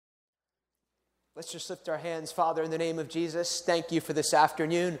Let's just lift our hands. Father, in the name of Jesus, thank you for this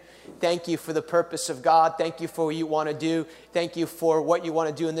afternoon. Thank you for the purpose of God. Thank you for what you want to do. Thank you for what you want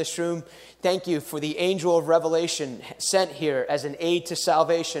to do in this room. Thank you for the angel of revelation sent here as an aid to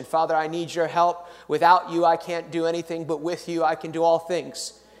salvation. Father, I need your help. Without you, I can't do anything, but with you, I can do all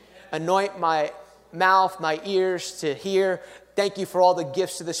things. Anoint my mouth, my ears to hear. Thank you for all the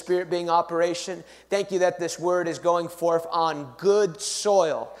gifts of the Spirit being operation. Thank you that this word is going forth on good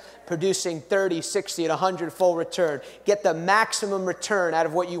soil, producing 30, 60, and 100-fold return. Get the maximum return out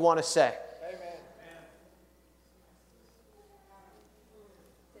of what you want to say. Amen.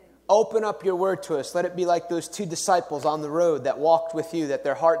 Open up your word to us. Let it be like those two disciples on the road that walked with you, that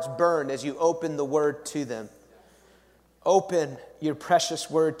their hearts burned as you opened the word to them. Open your precious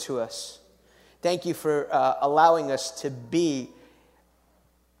word to us. Thank you for allowing us to be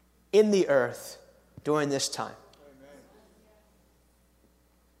in the earth during this time.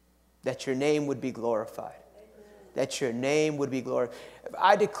 That your name would be glorified. That your name would be glorified.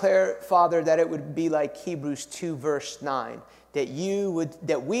 I declare, Father, that it would be like Hebrews 2, verse 9,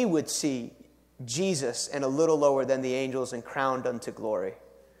 that we would see Jesus and a little lower than the angels and crowned unto glory.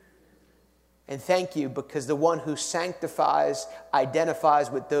 And thank you, because the one who sanctifies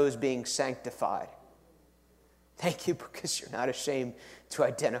identifies with those being sanctified. Thank you, because you're not ashamed to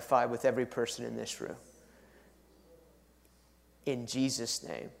identify with every person in this room. In Jesus'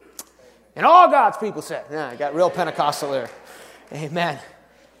 name. And all God's people said, I got real Pentecostal there. Amen.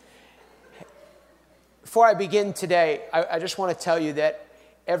 Before I begin today, I just want to tell you that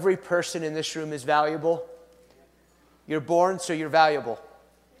every person in this room is valuable. You're born, so you're valuable.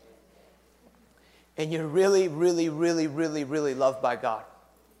 And you're really, really, really, really, really loved by God.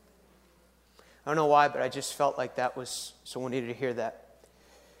 I don't know why, but I just felt like that was, someone needed to hear that.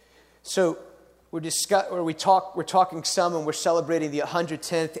 So we're talking some, and we're celebrating the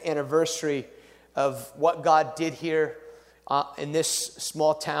 110th anniversary of what God did here in this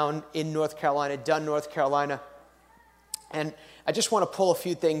small town in North Carolina, Dunn, North Carolina. And I just want to pull a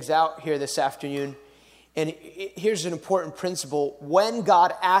few things out here this afternoon. And here's an important principle. When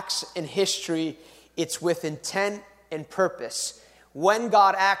God acts in history, it's with intent and purpose. When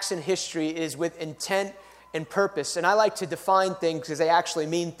God acts in history, it is with intent and purpose. And I like to define things because they actually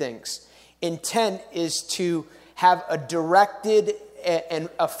mean things. Intent is to have a directed and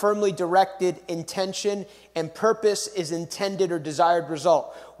a firmly directed intention, and purpose is intended or desired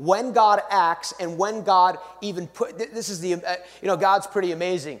result. When God acts, and when God even this is the, God's pretty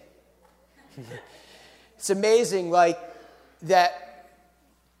amazing. It's amazing, like, that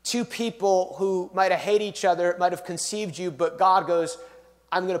two people who might have hated each other, might have conceived you, but God goes,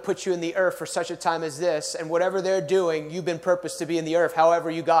 I'm going to put you in the earth for such a time as this, and whatever they're doing, you've been purposed to be in the earth, however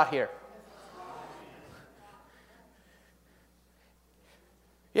you got here.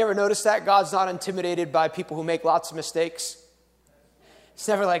 You ever notice that? God's not intimidated by people who make lots of mistakes. It's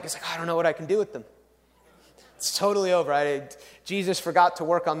never like, I don't know what I can do with them. It's totally over. Jesus forgot to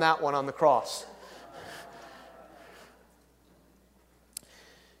work on that one on the cross.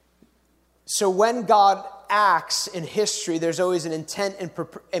 So when God acts in history, there's always an intent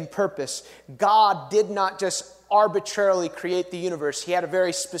and purpose. God did not just arbitrarily create the universe. He had a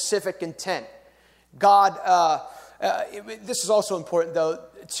very specific intent. God, this is also important though,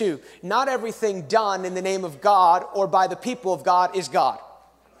 too. Not everything done in the name of God or by the people of God is God.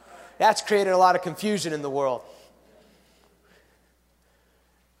 That's created a lot of confusion in the world.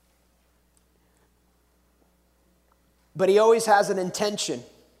 But he always has an intention.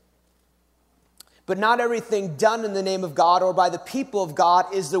 But not everything done in the name of God or by the people of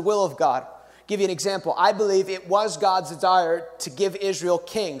God is the will of God. I'll give you an example. I believe it was God's desire to give Israel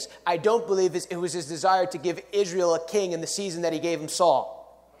kings. I don't believe it was his desire to give Israel a king in the season that he gave him Saul.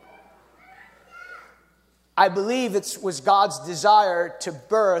 I believe it was God's desire to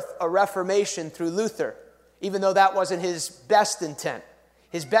birth a reformation through Luther, even though that wasn't his best intent.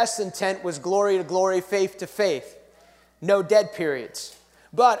 His best intent was glory to glory, faith to faith. No dead periods.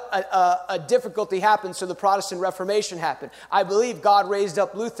 But a difficulty happened, so the Protestant Reformation happened. I believe God raised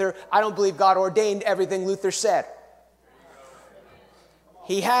up Luther. I don't believe God ordained everything Luther said.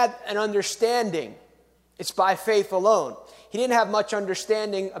 He had an understanding. It's by faith alone. He didn't have much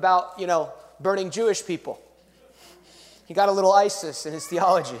understanding about, burning Jewish people. He got a little ISIS in his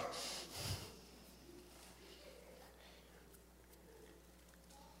theology.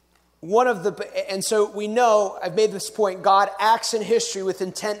 And so we know, I've made this point, God acts in history with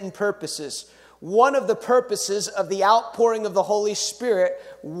intent and purposes. One of the purposes of the outpouring of the Holy Spirit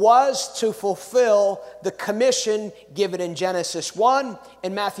was to fulfill the commission given in Genesis 1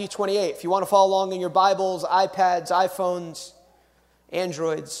 and Matthew 28. If you want to follow along in your Bibles, iPads, iPhones,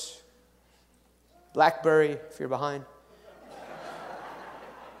 Androids. BlackBerry, if you're behind.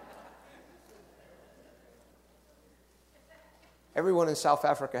 Everyone in South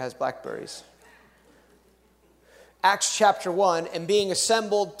Africa has BlackBerries. Acts chapter 1, and being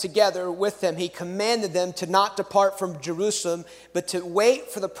assembled together with them, he commanded them to not depart from Jerusalem, but to wait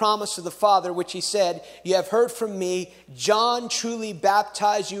for the promise of the Father, which he said, you have heard from me, John truly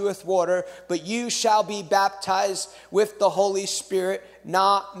baptized you with water, but you shall be baptized with the Holy Spirit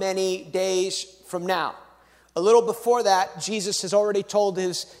not many days from now. A little before that, Jesus has already told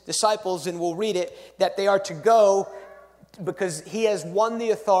his disciples, and we'll read it, that they are to go because he has won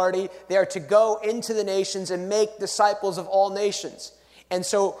the authority. They are to go into the nations and make disciples of all nations. And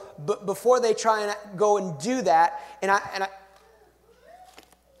so before they try and go and do that, and I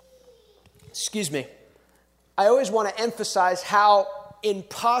excuse me, I always want to emphasize how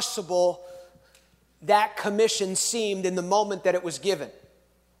impossible that commission seemed in the moment that it was given.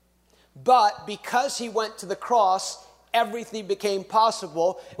 But because he went to the cross, everything became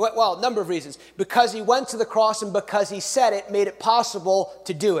possible. Well, a number of reasons. Because he went to the cross and because he said it, made it possible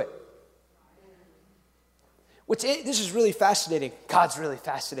to do it. This is really fascinating. God's really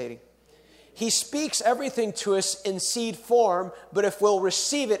fascinating. He speaks everything to us in seed form, but if we'll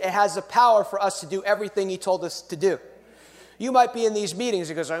receive it, it has the power for us to do everything he told us to do. You might be in these meetings.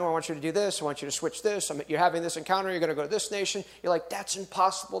 He goes, I want you to do this. I want you to switch this. You're having this encounter. You're going to go to this nation. You're like, that's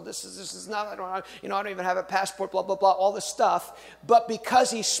impossible. This is not, I don't even have a passport, blah, blah, blah, all this stuff. But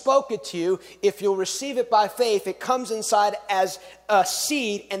because he spoke it to you, if you'll receive it by faith, it comes inside as a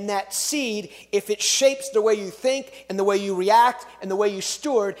seed. And that seed, if it shapes the way you think and the way you react and the way you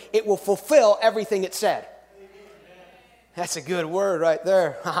steward, it will fulfill everything it said. That's a good word right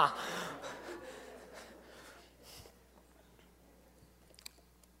there.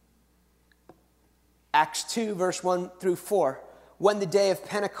 Acts 2, verse 1 through 4. When the day of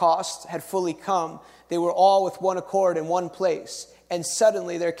Pentecost had fully come, they were all with one accord in one place. And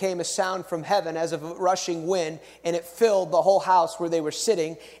suddenly there came a sound from heaven as of a rushing wind, and it filled the whole house where they were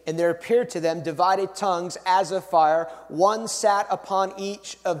sitting. And there appeared to them divided tongues as of fire. One sat upon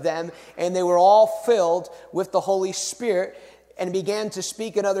each of them, and they were all filled with the Holy Spirit, and began to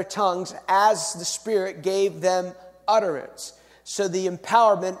speak in other tongues as the Spirit gave them utterance. So the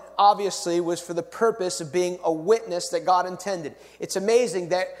empowerment obviously was for the purpose of being a witness that God intended. It's amazing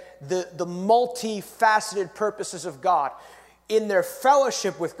that the multifaceted purposes of God in their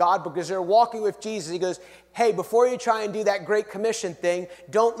fellowship with God, because they're walking with Jesus. He goes, hey, before you try and do that Great Commission thing,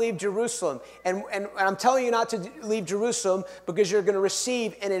 don't leave Jerusalem. And I'm telling you not to leave Jerusalem because you're going to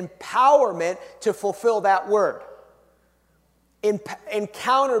receive an empowerment to fulfill that word.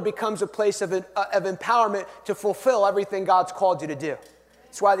 Encounter becomes a place of empowerment to fulfill everything God's called you to do.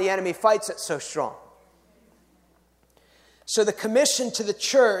 That's why the enemy fights it so strong. So the commission to the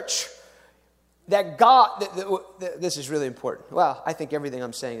church that God, this is really important. Well, I think everything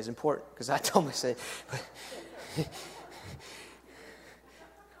I'm saying is important because I told myself.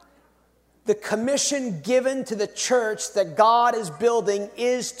 The commission given to the church that God is building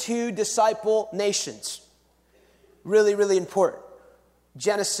is to disciple nations. Really, really important.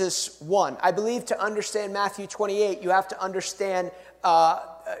 Genesis 1. I believe to understand Matthew 28, you have to understand,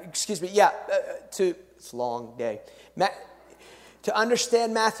 it's a long day. To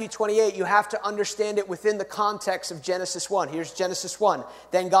understand Matthew 28, you have to understand it within the context of Genesis 1. Here's Genesis 1.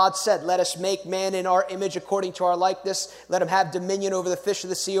 Then God said, let us make man in our image according to our likeness. Let him have dominion over the fish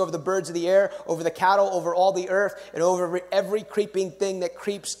of the sea, over the birds of the air, over the cattle, over all the earth, and over every creeping thing that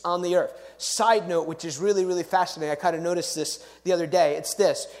creeps on the earth. Side note, which is really, really fascinating. I kind of noticed this the other day. It's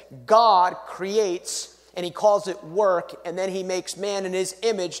this. God creates, and he calls it work, and then he makes man in his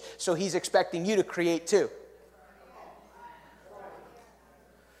image, so he's expecting you to create too.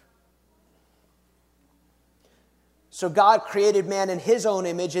 So God created man in his own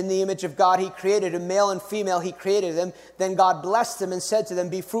image. In the image of God, he created him. Male and female, he created them. Then God blessed them and said to them,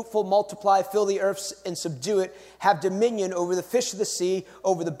 be fruitful, multiply, fill the earth and subdue it. Have dominion over the fish of the sea,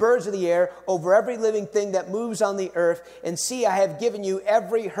 over the birds of the air, over every living thing that moves on the earth. And see, I have given you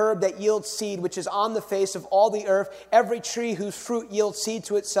every herb that yields seed, which is on the face of all the earth, every tree whose fruit yields seed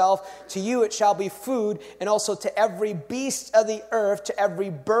to itself. To you it shall be food, and also to every beast of the earth, to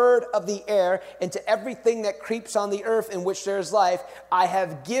every bird of the air, and to everything that creeps on the earth in which there is life. I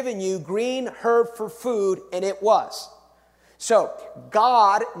have given you green herb for food, and it was. So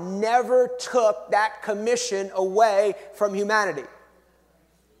God never took that commission away from humanity.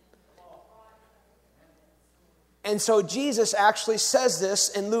 And so Jesus actually says this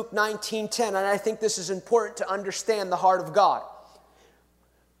in Luke 19:10, and I think this is important to understand the heart of God.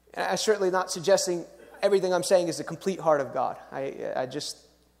 And I'm certainly not suggesting everything I'm saying is the complete heart of God. I just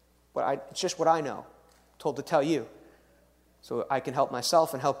It's just what I know. I'm told to tell you, so I can help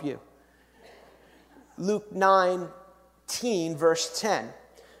myself and help you. Luke 19, verse 10.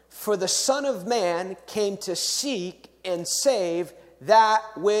 For the Son of Man came to seek and save that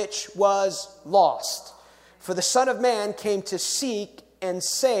which was lost. For the Son of Man came to seek and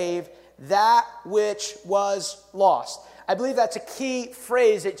save that which was lost. I believe that's a key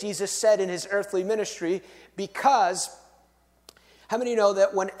phrase that Jesus said in his earthly ministry, because how many know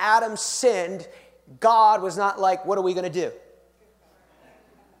that when Adam sinned, God was not like, what are we going to do?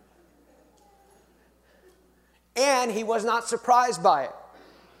 And he was not surprised by it.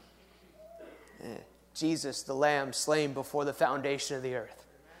 Jesus, the Lamb slain before the foundation of the earth.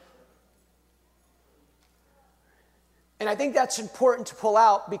 And I think that's important to pull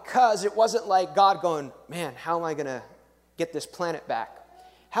out, because it wasn't like God going, man, how am I going to get this planet back?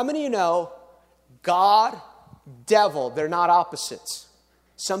 How many of you know God, devil, they're not opposites?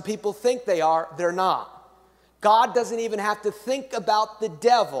 Some people think they are, they're not. God doesn't even have to think about the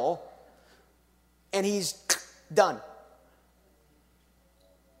devil, and he's done.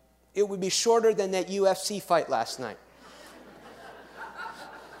 It would be shorter than that UFC fight last night.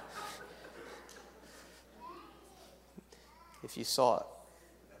 If you saw it,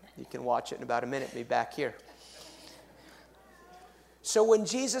 you can watch it in about a minute, be back here. So when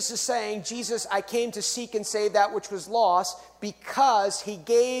Jesus is saying, Jesus, I came to seek and save that which was lost, because he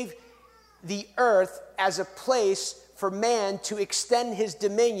gave the earth as a place for man to extend his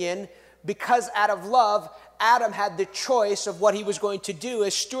dominion, because out of love, Adam had the choice of what he was going to do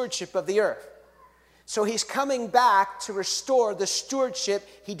as stewardship of the earth. So he's coming back to restore the stewardship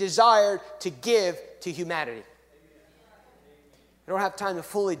he desired to give to humanity. I don't have time to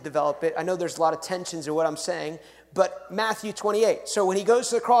fully develop it. I know there's a lot of tensions in what I'm saying, but Matthew 28. So when he goes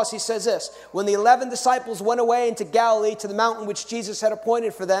to the cross, he says this: when the 11 disciples went away into Galilee to the mountain which Jesus had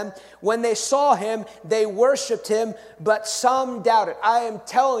appointed for them, when they saw him, they worshiped him, but some doubted. I am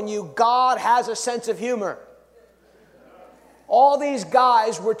telling you, God has a sense of humor. All these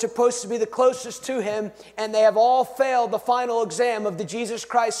guys were supposed to be the closest to him, and they have all failed the final exam of the Jesus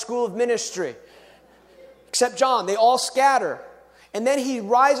Christ School of Ministry. Except John. They all scatter. And then he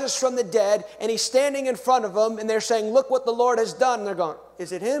rises from the dead, and he's standing in front of them, and they're saying, look what the Lord has done. And they're going,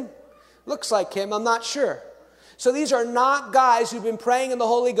 is it him? Looks like him. I'm not sure. So these are not guys who've been praying in the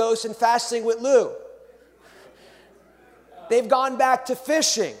Holy Ghost and fasting with Lou. They've gone back to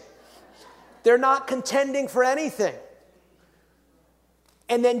fishing. They're not contending for anything.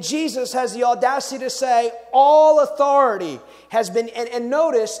 And then Jesus has the audacity to say, all authority has been, and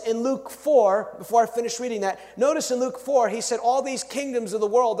notice in Luke 4, before I finish reading that, notice in Luke 4, he said, all these kingdoms of the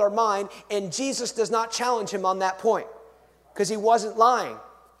world are mine, and Jesus does not challenge him on that point, because he wasn't lying.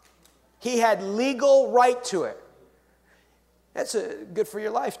 He had legal right to it. That's good for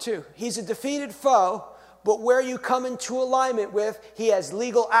your life too. He's a defeated foe, but where you come into alignment with, he has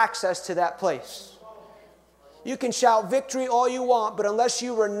legal access to that place. You can shout victory all you want, but unless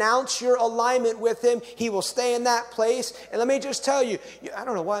you renounce your alignment with him, he will stay in that place. And let me just tell you, I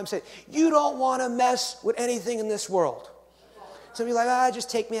don't know why I'm saying, you don't want to mess with anything in this world. Some of you are like,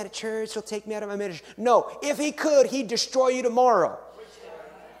 just take me out of church, he'll take me out of my ministry. No, if he could, he'd destroy you tomorrow.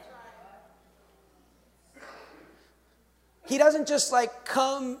 He doesn't just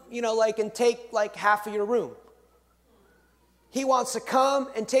come, and take half of your room. He wants to come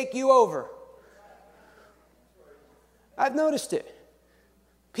and take you over. I've noticed it.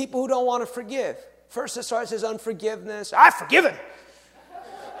 People who don't want to forgive. First it starts as unforgiveness. I've forgiven.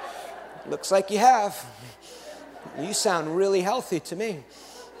 Looks like you have. You sound really healthy to me.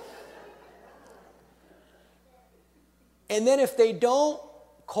 And then if they don't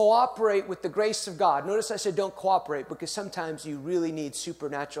cooperate with the grace of God, notice I said don't cooperate, because sometimes you really need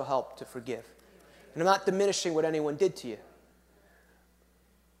supernatural help to forgive. And I'm not diminishing what anyone did to you.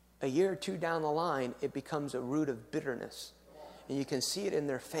 A year or two down the line, it becomes a root of bitterness. And you can see it in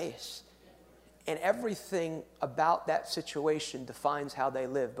their face. And everything about that situation defines how they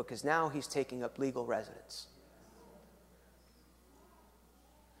live, because now he's taking up legal residence.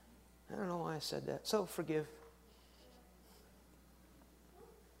 I don't know why I said that. So forgive.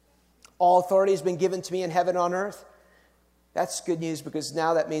 All authority has been given to me in heaven and on earth. That's good news, because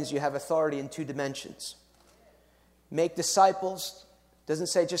now that means you have authority in two dimensions. Make disciples. Doesn't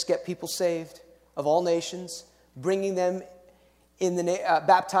say just get people saved of all nations, bringing them in the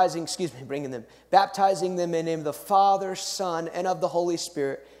baptizing them in the name of the Father, Son, and of the Holy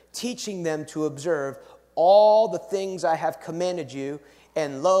Spirit, teaching them to observe all the things I have commanded you,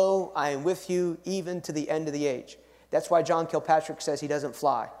 and lo, I am with you even to the end of the age. That's why John Kilpatrick says he doesn't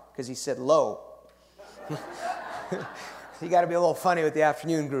fly, because he said lo. You got to be a little funny with the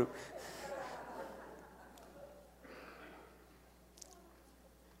afternoon group.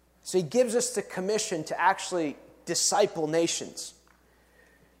 So he gives us the commission to actually disciple nations.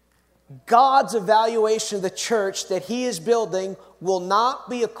 God's evaluation of the church that he is building will not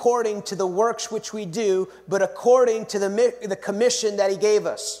be according to the works which we do, but according to the commission that he gave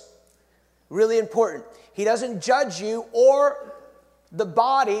us. Really important. He doesn't judge you or the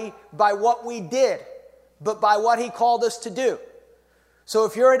body by what we did, but by what he called us to do. So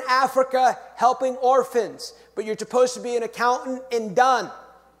if you're in Africa helping orphans, but you're supposed to be an accountant in Dunn,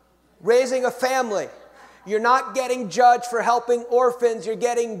 raising a family, you're not getting judged for helping orphans. You're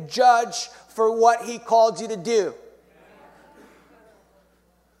getting judged for what he called you to do.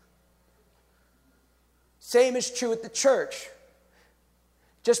 Same is true with the church.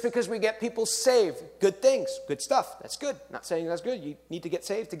 Just because we get people saved, good things, good stuff, that's good. Not saying that's good. You need to get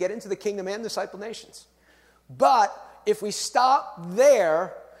saved to get into the kingdom and disciple nations. But if we stop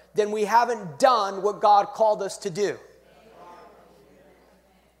there, then we haven't done what God called us to do.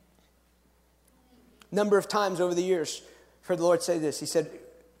 Number of times over the years, I've heard the Lord say this. He said,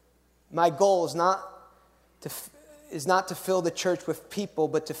 my goal is not to fill the church with people,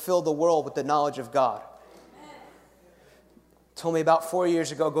 but to fill the world with the knowledge of God. Told me about 4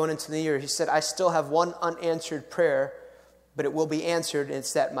 years ago, going into the year, he said, I still have one unanswered prayer, but it will be answered, and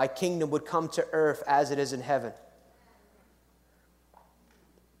it's that my kingdom would come to earth as it is in heaven.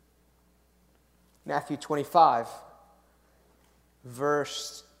 Matthew 25,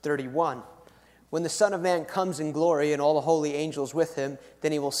 verse 31. When the Son of Man comes in glory and all the holy angels with him,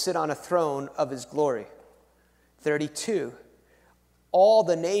 then he will sit on a throne of his glory. 32. All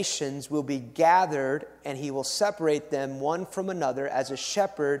the nations will be gathered, and he will separate them one from another as a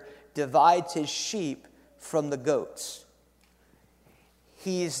shepherd divides his sheep from the goats.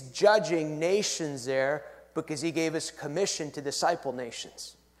 He's judging nations there because he gave us commission to disciple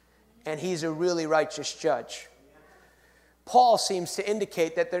nations. And he's a really righteous judge. Paul seems to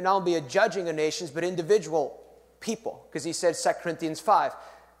indicate that there not only a judging of nations, but individual people. Because he said 2 Corinthians 5,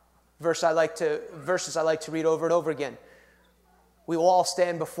 verses I like to read over and over again. We will all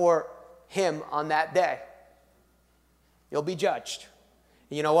stand before him on that day. You'll be judged.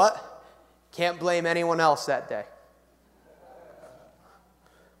 And you know what? Can't blame anyone else that day.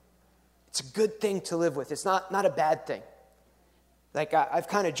 It's a good thing to live with. It's not a bad thing. Like I've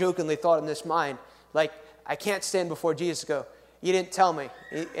kind of jokingly thought in this mind, like, I can't stand before Jesus and go, you didn't tell me.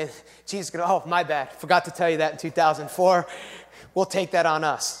 And Jesus goes, oh, my bad. Forgot to tell you that in 2004. We'll take that on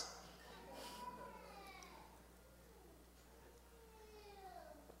us.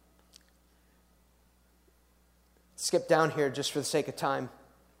 Skip down here just for the sake of time.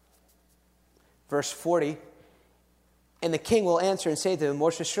 Verse 40. And the king will answer and say to him,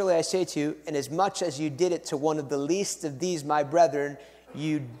 most surely I say to you, inasmuch as you did it to one of the least of these my brethren,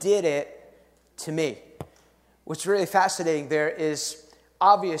 you did it to me. What's really fascinating there is,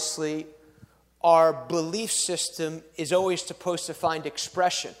 obviously, our belief system is always supposed to find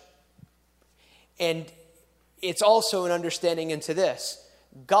expression. And it's also an understanding into this.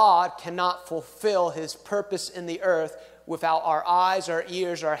 God cannot fulfill his purpose in the earth without our eyes, our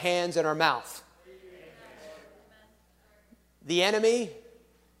ears, our hands, and our mouth. The enemy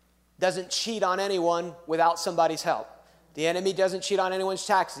doesn't cheat on anyone without somebody's help. The enemy doesn't cheat on anyone's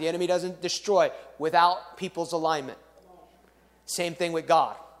taxes. The enemy doesn't destroy without people's alignment. Same thing with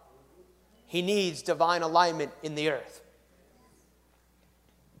God. He needs divine alignment in the earth.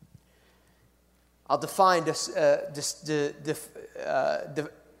 I'll define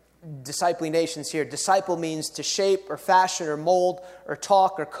discipling nations here. Disciple means to shape or fashion or mold or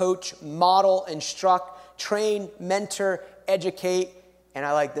talk or coach, model, instruct, train, mentor, educate, and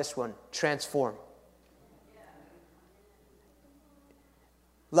I like this one, transform.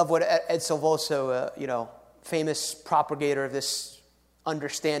 Love what Ed Silvoso, famous propagator of this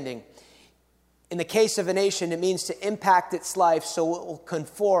understanding. In the case of a nation, it means to impact its life so it will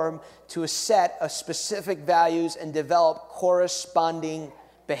conform to a set of specific values and develop corresponding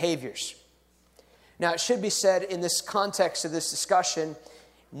behaviors. Now, it should be said in this context of this discussion,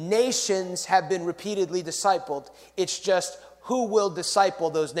 nations have been repeatedly discipled. It's just who will disciple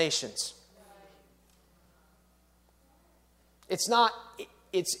those nations. It's not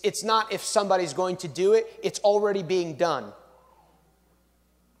if somebody's going to do it, it's already being done.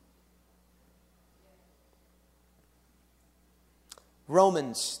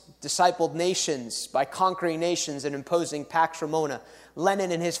 Romans discipled nations by conquering nations and imposing Pax Romana.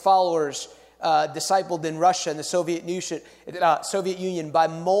 Lenin and his followers discipled in Russia and the Soviet Union by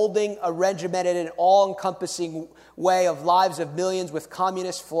molding a regimented and all-encompassing way of lives of millions with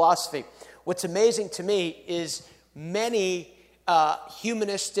communist philosophy. What's amazing to me is many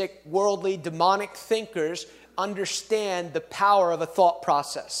humanistic, worldly, demonic thinkers understand the power of a thought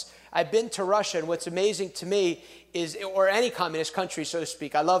process. I've been to Russia, and what's amazing to me is, or any communist country, so to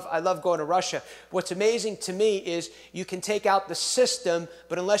speak. I love going to Russia. What's amazing to me is you can take out the system,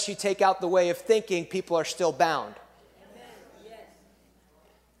 but unless you take out the way of thinking, people are still bound.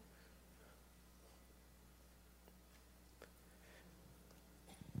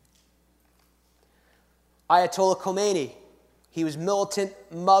 Ayatollah Khomeini, he was militant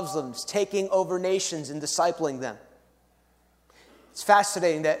Muslims taking over nations and discipling them. It's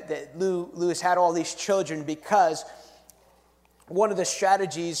fascinating that Lewis had all these children, because one of the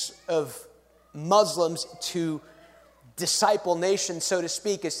strategies of Muslims to disciple nations, so to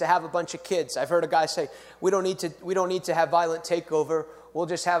speak, is to have a bunch of kids. I've heard a guy say, we don't need to have violent takeover. We'll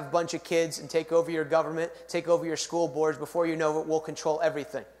just have a bunch of kids and take over your government, take over your school boards. Before you know it, we'll control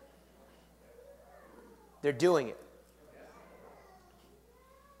everything. They're doing it.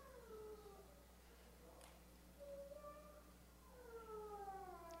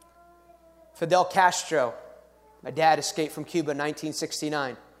 Fidel Castro, my dad escaped from Cuba in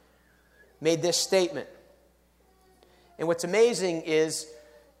 1969, made this statement. And what's amazing is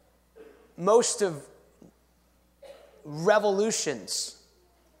most of revolutions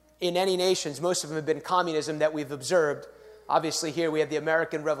in any nations, most of them have been communism that we've observed. Obviously here we have the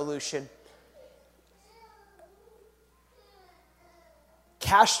American Revolution.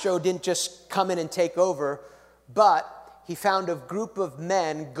 Castro didn't just come in and take over, but he found a group of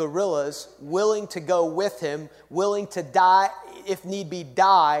men, guerrillas, willing to go with him, willing to die, if need be,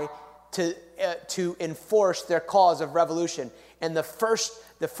 die to enforce their cause of revolution. And the first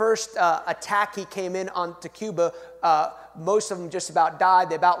attack he came in onto Cuba, most of them just about died.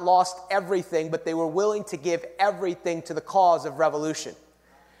 They about lost everything, but they were willing to give everything to the cause of revolution.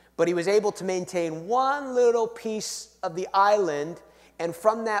 But he was able to maintain one little piece of the island. And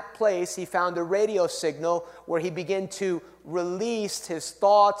from that place, he found a radio signal where he began to release his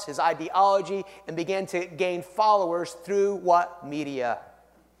thoughts, his ideology, and began to gain followers through what? Media.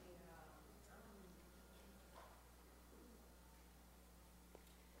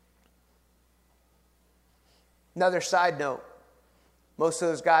 Another side note, most of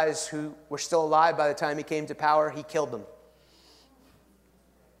those guys who were still alive by the time he came to power, he killed them.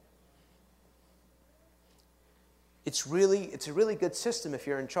 It's a really good system if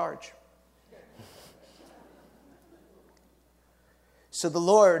you're in charge. So the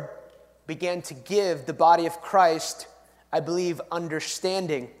Lord began to give the body of Christ, I believe,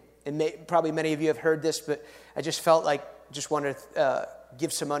 understanding. And probably many of you have heard this, but I just felt like just wanted to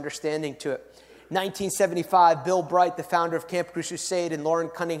give some understanding to it. 1975, Bill Bright, the founder of Camp Crusade, and Lauren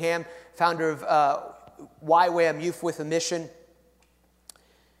Cunningham, founder of YWAM, Youth with a Mission,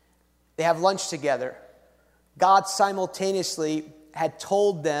 they have lunch together. God simultaneously had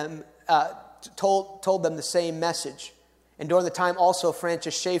told them the same message. And during the time also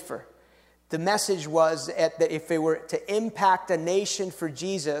Francis Schaeffer. The message was that if they were to impact a nation for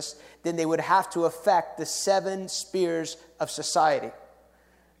Jesus, then they would have to affect the 7 spheres of society.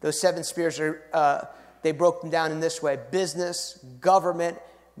 Those 7 spheres they broke them down in this way: business, government,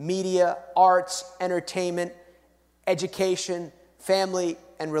 media, arts, entertainment, education, family,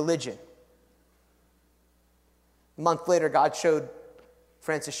 and religion. A month later, God showed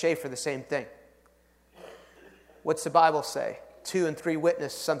Francis Schaeffer the same thing. What's the Bible say? 2 and 3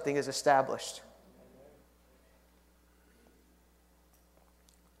 witness, something is established.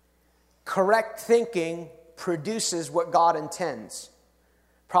 Correct thinking produces what God intends.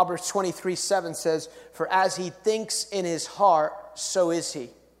 Proverbs 23:7 says, "For as he thinks in his heart, so is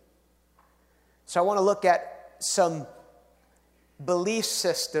he." So I want to look at some belief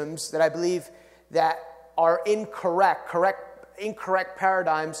systems that I believe that are incorrect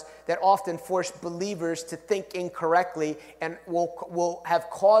paradigms that often force believers to think incorrectly and will have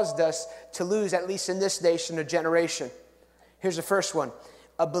caused us to lose, at least in this nation, a generation. Here's the first one: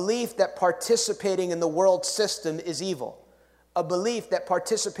 a belief that participating in the world system is evil. A belief that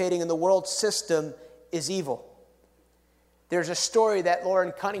participating in the world system is evil. There's a story that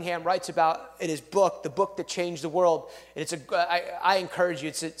Lauren Cunningham writes about in his book, The Book That Changed the World. And I encourage you,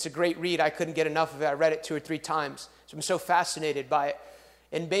 it's a great read. I couldn't get enough of it. I read it 2 or 3 times. So I'm so fascinated by it.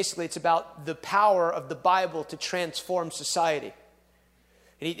 And basically it's about the power of the Bible to transform society.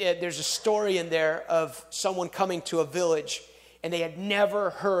 And there's a story in there of someone coming to a village and they had never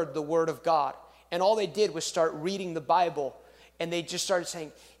heard the word of God. And all they did was start reading the Bible. And they just started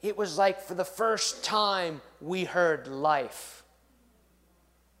saying, it was like for the first time we heard life.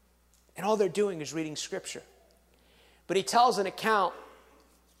 And all they're doing is reading Scripture. But he tells an account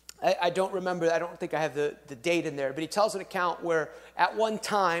I don't remember, I don't think I have the date in there, but he tells an account where at one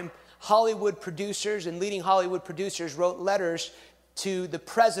time, Hollywood producers and leading Hollywood producers wrote letters to the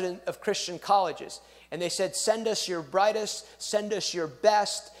president of Christian colleges. And they said, send us your brightest, send us your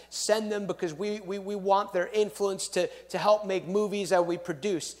best, send them because we want their influence to help make movies that we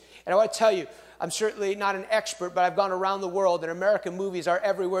produce. And I want to tell you, I'm certainly not an expert, but I've gone around the world, and American movies are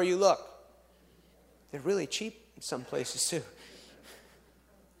everywhere you look. They're really cheap in some places too.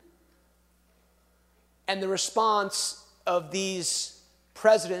 And the response of these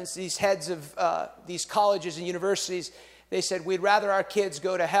presidents, these heads of these colleges and universities, they said, we'd rather our kids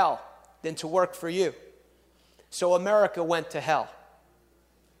go to hell than to work for you. So America went to hell.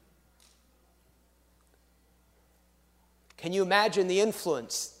 Can you imagine the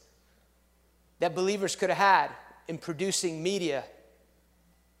influence that believers could have had in producing media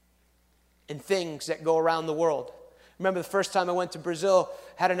and things that go around the world? Remember the first time I went to Brazil,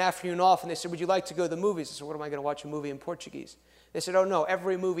 had an afternoon off, and they said, would you like to go to the movies? I said, what am I going to watch a movie in Portuguese? They said, oh no,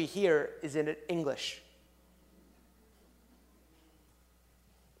 every movie here is in English.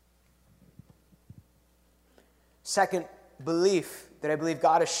 Second belief that I believe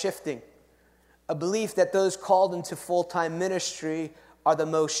God is shifting, a belief that those called into full-time ministry are the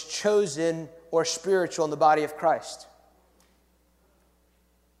most chosen or spiritual in the body of Christ.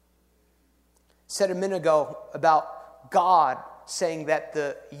 Said a minute ago about God saying that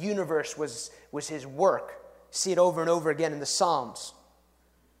the universe was his work. See it over and over again in the Psalms.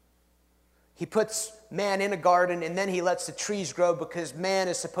 He puts man in a garden and then he lets the trees grow because man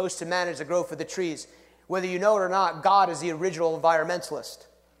is supposed to manage the growth of the trees. Whether you know it or not, God is the original environmentalist.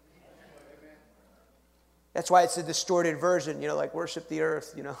 That's why it's a distorted version, like worship the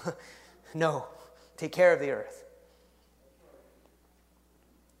earth, No, take care of the earth.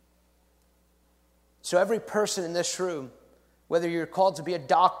 So every person in this room, whether you're called to be a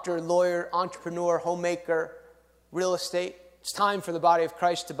doctor, lawyer, entrepreneur, homemaker, real estate, it's time for the body of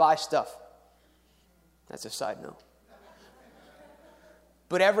Christ to buy stuff. That's a side note.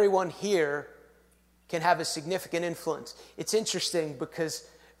 But everyone here can have a significant influence. It's interesting because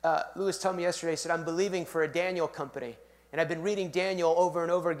Lewis told me yesterday, he said, I'm believing for a Daniel company. And I've been reading Daniel over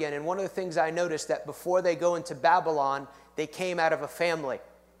and over again. And one of the things I noticed that before they go into Babylon, they came out of a family.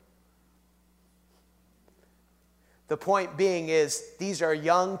 The point being is, these are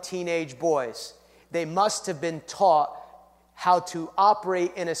young teenage boys. They must have been taught how to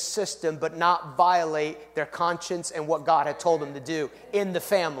operate in a system but not violate their conscience and what God had told them to do in the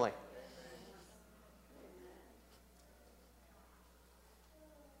family.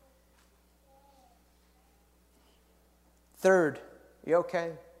 Third, you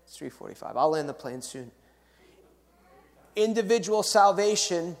okay? It's 3:45. I'll land the plane soon. Individual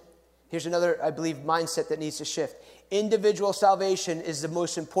salvation. Here's another, I believe, mindset that needs to shift. Individual salvation is the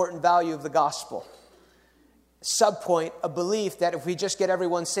most important value of the gospel. Subpoint, a belief that if we just get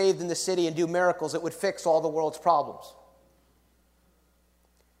everyone saved in the city and do miracles, it would fix all the world's problems.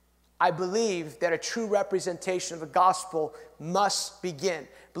 I believe that a true representation of the gospel must begin.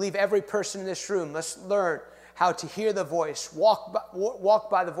 I believe every person in this room must learn how to hear the voice, walk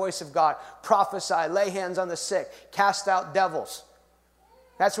by the voice of God, prophesy, lay hands on the sick, cast out devils.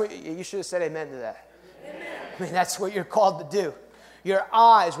 That's what you should have said amen to that. Amen. I mean, that's what you're called to do. Your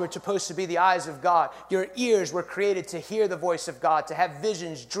eyes were supposed to be the eyes of God. Your ears were created to hear the voice of God, to have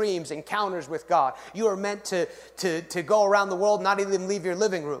visions, dreams, encounters with God. You are meant to go around the world, not even leave your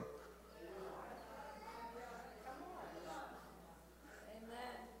living room.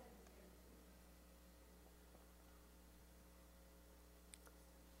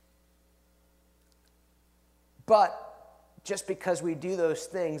 But just because we do those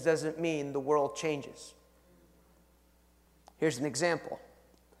things doesn't mean the world changes. Here's an example.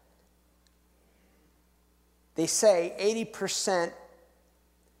 They say 80%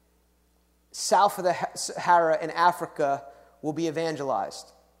 south of the Sahara in Africa will be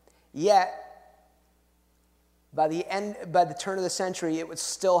evangelized. Yet, by the turn of the century, it would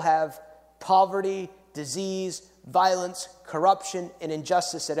still have poverty, disease, violence, corruption, and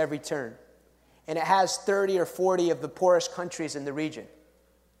injustice at every turn. And it has 30 or 40 of the poorest countries in the region.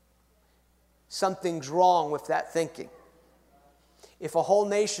 Something's wrong with that thinking. If a whole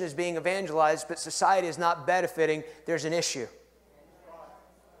nation is being evangelized, but society is not benefiting, there's an issue.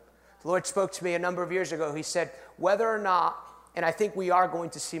 The Lord spoke to me a number of years ago. He said, whether or not, and I think we are going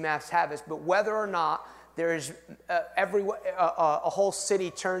to see mass harvest, but whether or not there is a whole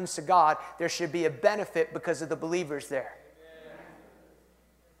city turns to God, there should be a benefit because of the believers there.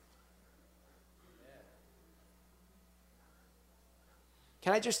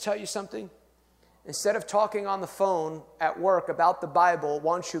 Can I just tell you something? Instead of talking on the phone at work about the Bible,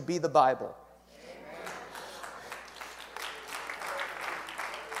 why don't you be the Bible?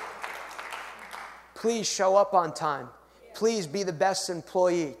 Please show up on time. Please be the best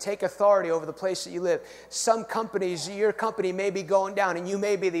employee. Take authority over the place that you live. Some companies, your company may be going down and you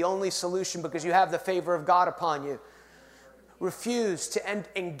may be the only solution because you have the favor of God upon you. Refuse to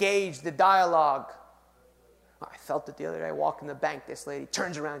engage the dialogue. I felt it the other day. I walked in the bank. This lady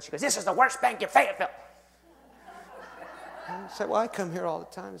turns around. She goes, "This is the worst bank in Fayetteville." I said, "Well, I come here all the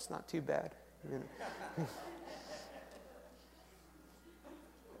time. It's not too bad." You know.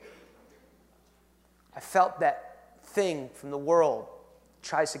 I felt that thing from the world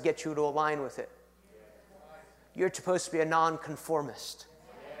tries to get you to align with it. You're supposed to be a nonconformist.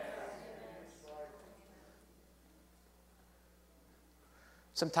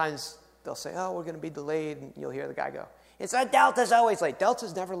 Sometimes they'll say, "Oh, we're going to be delayed," and you'll hear the guy go, "It's a Delta's always late."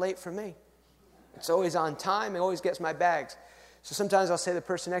 Delta's never late for me. It's always on time. It always gets my bags. So sometimes I'll say to the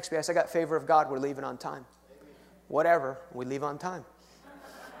person next to me, I say, "I got favor of God. We're leaving on time." Whatever. We leave on time.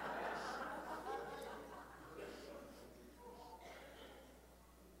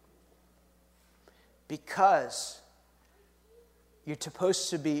 Because you're supposed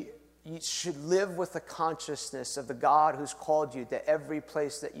to be, you should live with the consciousness of the God who's called you to every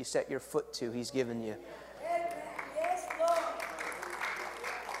place that you set your foot to, He's given you. Yes, Lord.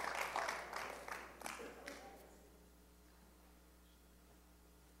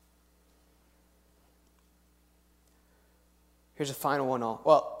 Here's a final one.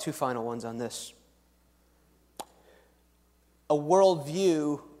 Well, two final ones on this. A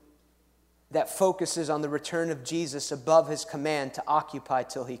worldview that focuses on the return of Jesus above His command to occupy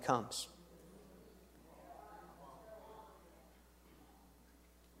till He comes.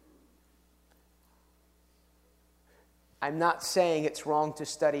 I'm not saying it's wrong to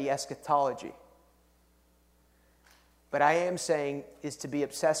study eschatology. But I am saying is to be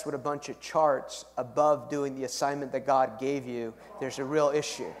obsessed with a bunch of charts above doing the assignment that God gave you. There's a real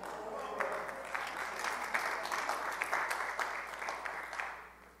issue.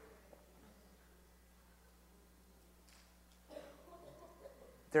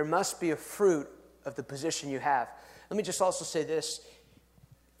 There must be a fruit of the position you have. Let me just also say this.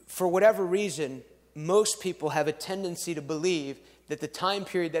 For whatever reason, most people have a tendency to believe that the time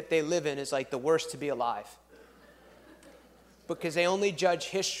period that they live in is like the worst to be alive. Because they only judge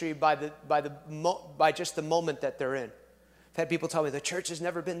history by just the moment that they're in. I've had people tell me the church has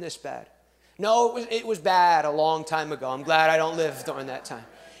never been this bad. No, it was bad a long time ago. I'm glad I don't live during that time.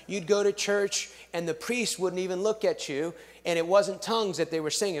 You'd go to church and the priest wouldn't even look at you, and it wasn't tongues that they were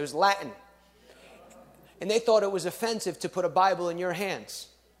singing, it was Latin. And they thought it was offensive to put a Bible in your hands.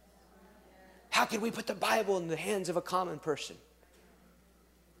 How could we put the Bible in the hands of a common person?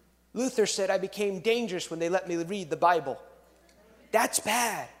 Luther said, "I became dangerous when they let me read the Bible." That's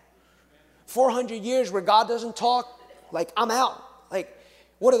bad. 400 years where God doesn't talk, like, I'm out. Like,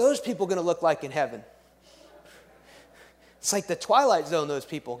 what are those people going to look like in heaven? It's like the Twilight Zone, those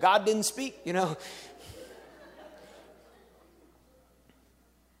people. God didn't speak, you know.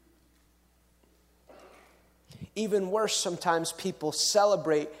 Even worse, sometimes people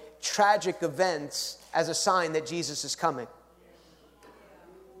celebrate tragic events as a sign that Jesus is coming.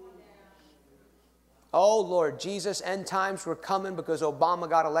 Oh, Lord, Jesus, end times were coming because Obama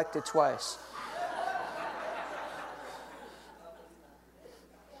got elected twice.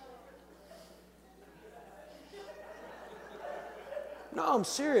 No, I'm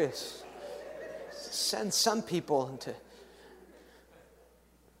serious. Send some people into...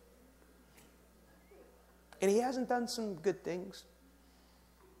 And he hasn't done some good things.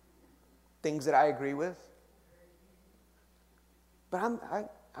 Things that I agree with. But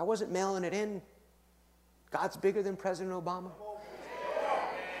I wasn't mailing it in. God's bigger than President Obama.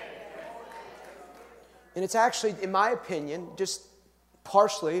 And it's actually, in my opinion, just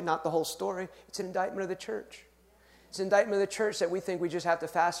partially, not the whole story, it's an indictment of the church. It's an indictment of the church that we think we just have to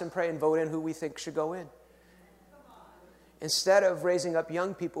fast and pray and vote in who we think should go in. Instead of raising up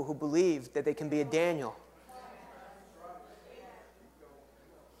young people who believe that they can be a Daniel.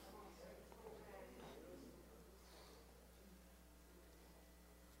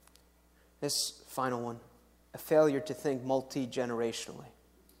 This final one, a failure to think multi-generationally.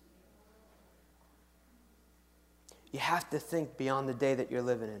 You have to think beyond the day that you're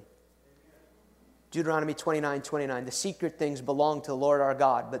living in. Deuteronomy 29:29, the secret things belong to the Lord our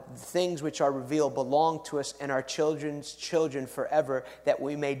God, but the things which are revealed belong to us and our children's children forever, that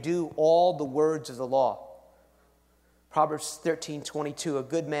we may do all the words of the law. Proverbs 13:22, a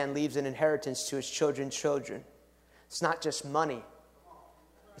good man leaves an inheritance to his children's children. It's not just money.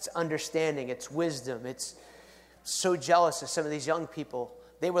 It's understanding. It's wisdom. It's so jealous of some of these young people.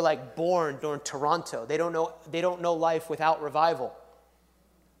 They were like born during Toronto. They don't know life without revival.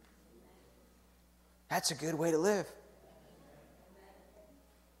 That's a good way to live.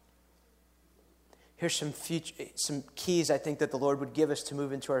 Here's some keys I think that the Lord would give us to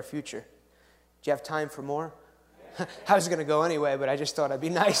move into our future. Do you have time for more? I was going to go anyway, but I just thought I'd be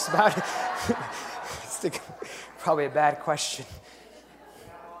nice about it. It's probably a bad question.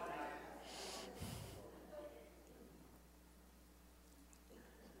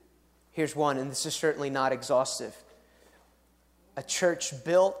 Here's one, and this is certainly not exhaustive. A church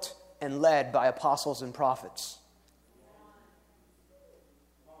built and led by apostles and prophets.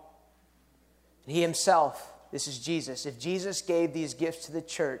 He himself, this is Jesus. If Jesus gave these gifts to the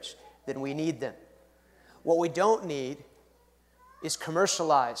church, then we need them. What we don't need is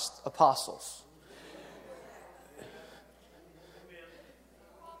commercialized apostles.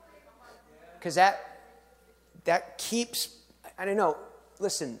 Because that keeps, I don't know,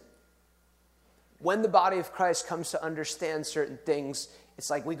 listen, when the body of Christ comes to understand certain things, it's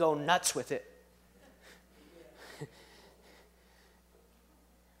like we go nuts with it.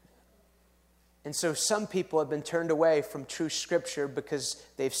 And so some people have been turned away from true Scripture because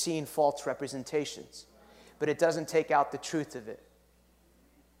they've seen false representations. But it doesn't take out the truth of it.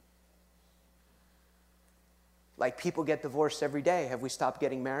 Like people get divorced every day. Have we stopped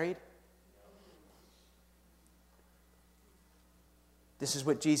getting married? This is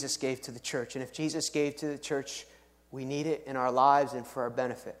what Jesus gave to the church. And if Jesus gave to the church, we need it in our lives and for our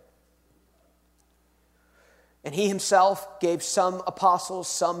benefit. And he himself gave some apostles,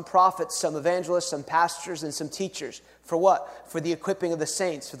 some prophets, some evangelists, some pastors, and some teachers. For what? For the equipping of the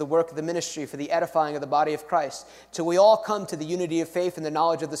saints, for the work of the ministry, for the edifying of the body of Christ. Till we all come to the unity of faith and the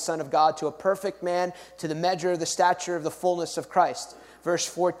knowledge of the Son of God, to a perfect man, to the measure of the stature of the fullness of Christ. Verse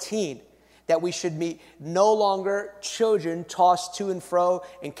 14. That we should be no longer children tossed to and fro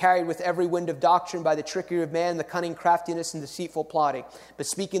and carried with every wind of doctrine by the trickery of man, the cunning craftiness and deceitful plotting. But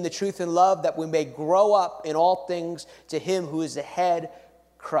speaking the truth in love, that we may grow up in all things to him who is the head,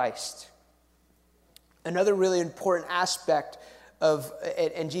 Christ. Another really important aspect of,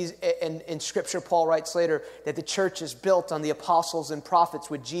 and Scripture, Paul writes later, that the church is built on the apostles and prophets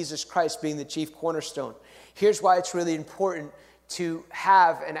with Jesus Christ being the chief cornerstone. Here's why it's really important to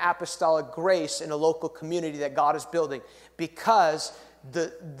have an apostolic grace in a local community that God is building, because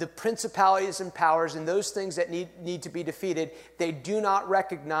the principalities and powers and those things that need to be defeated, they don't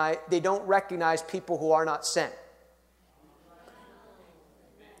recognize people who are not sent.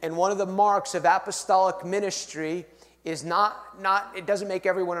 And one of the marks of apostolic ministry is not it doesn't make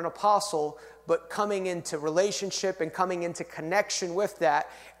everyone an apostle, but coming into relationship and coming into connection with that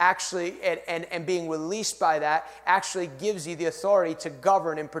actually, and being released by that, actually gives you the authority to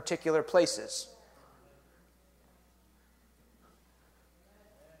govern in particular places.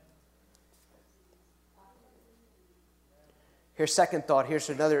 Here's second thought. Here's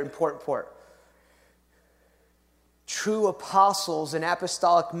another important part. True apostles in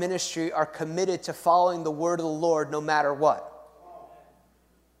apostolic ministry are committed to following the word of the Lord no matter what.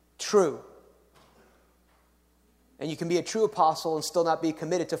 True. And you can be a true apostle and still not be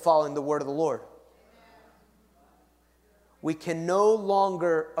committed to following the word of the Lord. We can no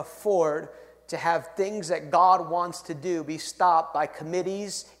longer afford to have things that God wants to do be stopped by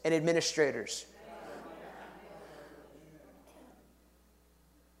committees and administrators.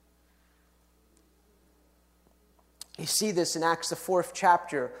 You see this in Acts the 4th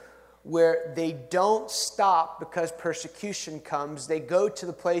chapter, where they don't stop because persecution comes. They go to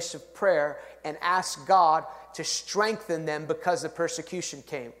the place of prayer and ask God to strengthen them because the persecution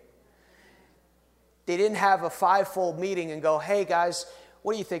came. They didn't have a fivefold meeting and go, hey guys,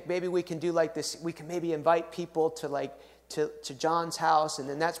 what do you think? Maybe we can do like this. We can maybe invite people to John's house, and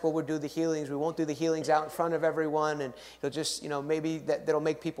then that's where we'll do the healings. We won't do the healings out in front of everyone, and it'll just, maybe that'll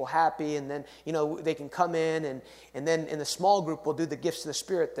make people happy, and then, they can come in, and then in the small group we'll do the gifts of the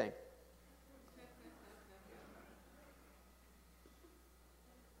Spirit thing.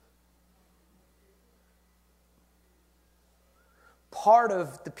 Part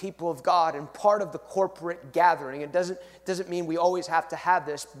of the people of God and part of the corporate gathering, it doesn't mean we always have to have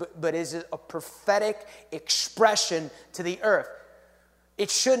this, but is it a prophetic expression to the earth? It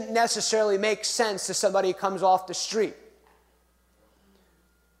shouldn't necessarily make sense to somebody who comes off the street.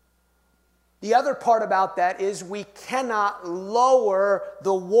 The other part about that is we cannot lower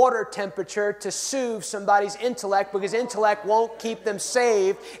the water temperature to soothe somebody's intellect, because intellect won't keep them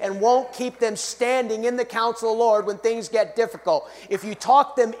saved and won't keep them standing in the counsel of the Lord when things get difficult. If you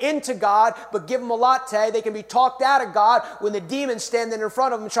talk them into God but give them a latte, they can be talked out of God when the demon's standing in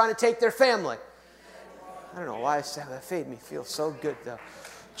front of them trying to take their family. I don't know why I said that. Made me feel so good, though.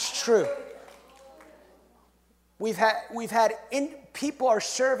 It's true. People are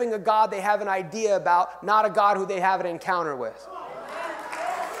serving a God they have an idea about, not a God who they have an encounter with.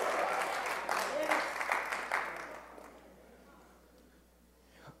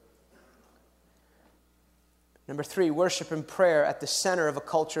 Number 3, worship and prayer at the center of a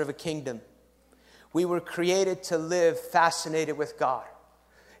culture of a kingdom. We were created to live fascinated with God.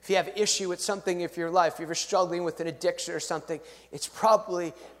 If you have issue with something in your life, if you're struggling with an addiction or something, it's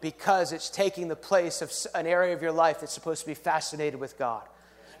probably because it's taking the place of an area of your life that's supposed to be fascinated with God.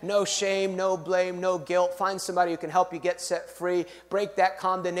 No shame, no blame, no guilt. Find somebody who can help you get set free. Break that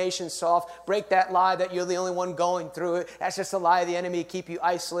condemnation soft. Break that lie that you're the only one going through it. That's just a lie of the enemy to keep you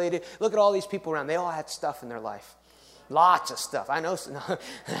isolated. Look at all these people around. They all had stuff in their life. Lots of stuff. I know.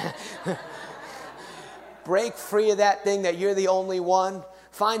 Break free of that thing that you're the only one.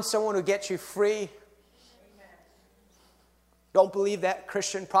 Find someone who gets you free. Don't believe that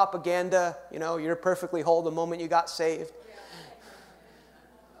Christian propaganda. You're perfectly whole the moment you got saved.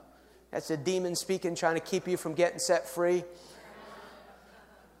 That's a demon speaking, trying to keep you from getting set free.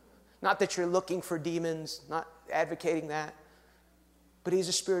 Not that you're looking for demons, not advocating that. But he's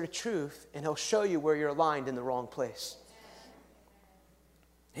a spirit of truth, and he'll show you where you're aligned in the wrong place.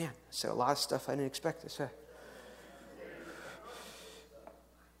 Man, I said a lot of stuff I didn't expect to say.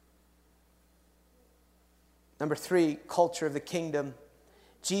 Number 3, culture of the kingdom.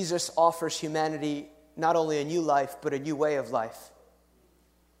 Jesus offers humanity not only a new life, but a new way of life.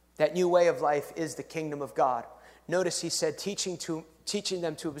 That new way of life is the kingdom of God. Notice he said, teaching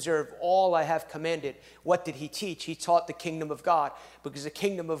them to observe all I have commanded. What did he teach? He taught the kingdom of God, because the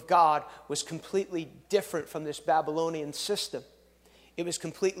kingdom of God was completely different from this Babylonian system. It was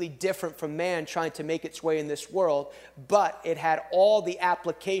completely different from man trying to make its way in this world, but it had all the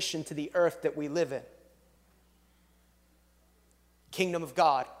application to the earth that we live in. Kingdom of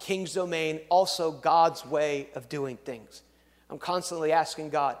God, king's domain, also God's way of doing things. I'm constantly asking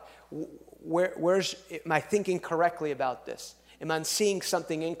God, am I thinking correctly about this? Am I seeing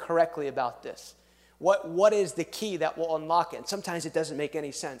something incorrectly about this? What is the key that will unlock it? And sometimes it doesn't make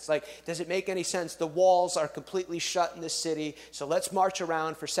any sense. Like, does it make any sense? The walls are completely shut in this city, so let's march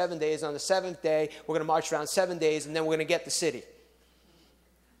around for 7 days. On the 7th day, we're going to march around 7 days, and then we're going to get the city.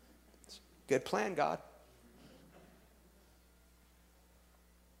 Good plan, God.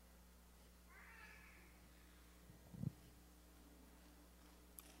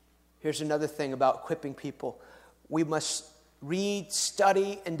 Here's another thing about equipping people. We must read,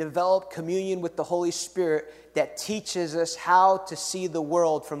 study, and develop communion with the Holy Spirit that teaches us how to see the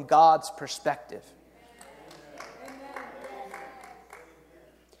world from God's perspective.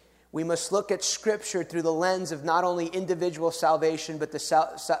 We must look at Scripture through the lens of not only individual salvation, but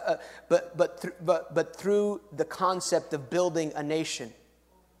through the concept of building a nation.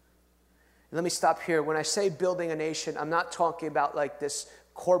 Let me stop here. When I say building a nation, I'm not talking about like this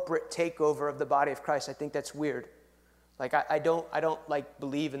corporate takeover of the body of Christ. I think that's weird. Like I don't like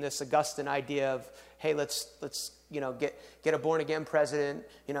believe in this Augustine idea of, hey, let's get a born again president.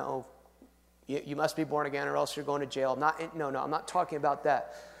 You must be born again or else you're going to jail. I'm not talking about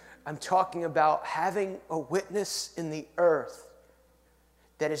that. I'm talking about having a witness in the earth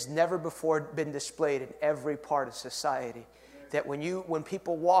that has never before been displayed in every part of society. That when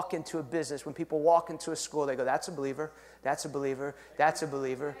people walk into a business, when people walk into a school, they go, that's a believer, that's a believer, that's a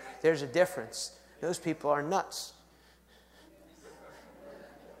believer. There's a difference. Those people are nuts.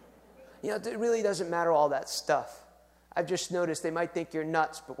 It really doesn't matter all that stuff. I've just noticed they might think you're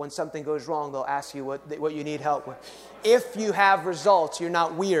nuts, but when something goes wrong, they'll ask you what you need help with. If you have results, you're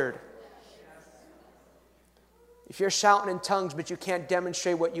not weird. If you're shouting in tongues, but you can't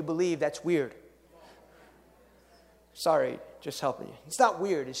demonstrate what you believe, that's weird. Sorry, just helping you. It's not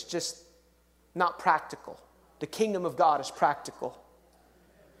weird. It's just not practical. The kingdom of God is practical.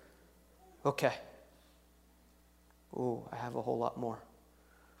 Okay. Ooh, I have a whole lot more.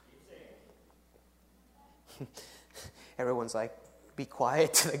 Everyone's like, be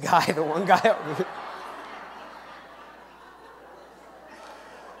quiet to the one guy.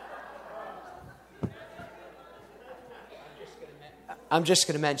 I'm just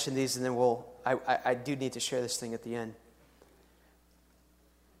going to mention these, and then I do need to share this thing at the end.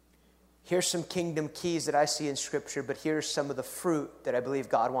 Here's some kingdom keys that I see in Scripture, but here's some of the fruit that I believe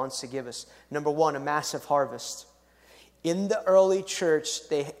God wants to give us. Number one, a massive harvest. In the early church,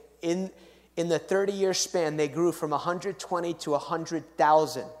 in the 30-year span, they grew from 120 to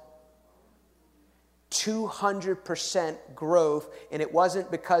 100,000. 200% growth, and it wasn't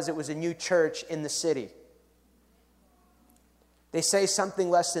because it was a new church in the city. They say something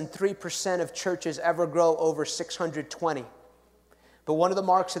less than 3% of churches ever grow over 620. But one of the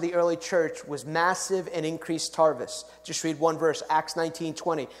marks of the early church was massive and increased harvest. Just read one verse, Acts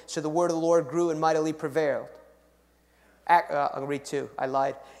 19:20. So the word of the Lord grew and mightily prevailed. I'll read two. I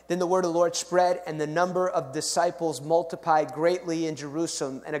lied. Then the word of the Lord spread, and the number of disciples multiplied greatly in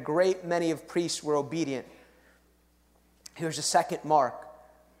Jerusalem, and a great many of priests were obedient. Here's a second mark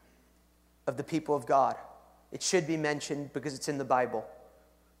of the people of God. It should be mentioned because it's in the Bible.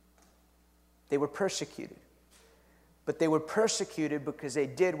 They were persecuted. But they were persecuted because they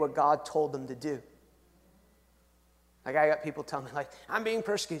did what God told them to do. Like, I got people telling me, like, I'm being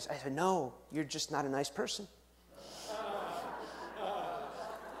persecuted. I said, no, you're just not a nice person.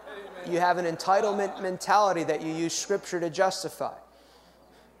 You have an entitlement mentality that you use Scripture to justify.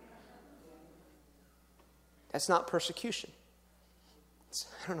 That's not persecution.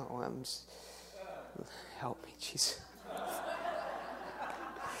 I don't know. Help me, Jesus.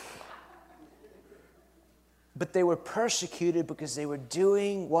 But they were persecuted because they were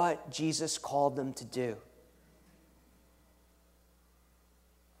doing what Jesus called them to do.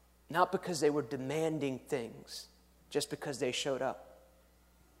 Not because they were demanding things, just because they showed up.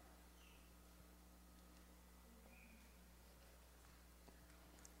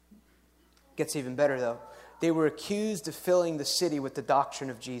 Gets even better though. They were accused of filling the city with the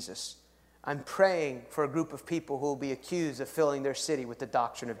doctrine of Jesus. I'm praying for a group of people who will be accused of filling their city with the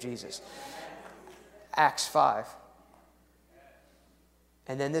doctrine of Jesus. Acts 5.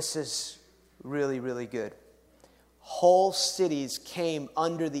 And then this is really, really good. Whole cities came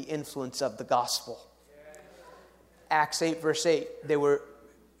under the influence of the gospel. Acts 8 verse 8. There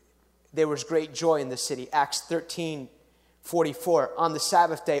was great joy in the city. Acts 13:44. On the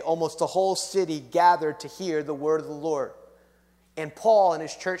Sabbath day, almost the whole city gathered to hear the word of the Lord. And Paul, in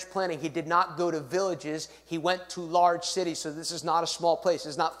his church planting, he did not go to villages. He went to large cities. So this is not a small place.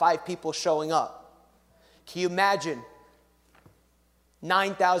 It's not 5 people showing up. Can you imagine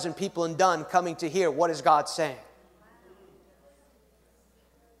 9,000 people in Dunn coming to hear what is God saying?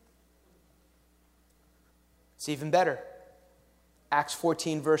 It's even better. Acts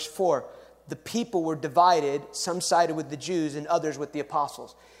 14 verse 4. The people were divided. Some sided with the Jews and others with the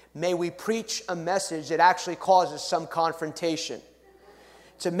apostles. May we preach a message that actually causes some confrontation.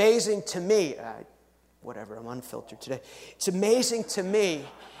 It's amazing to me. I'm unfiltered today. It's amazing to me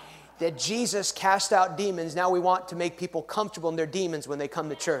that Jesus cast out demons. Now we want to make people comfortable in their demons when they come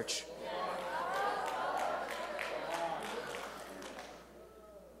to church.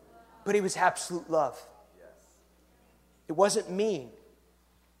 But he was absolute love. It wasn't mean.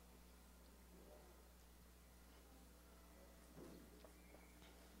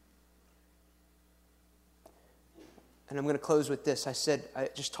 And I'm going to close with this. I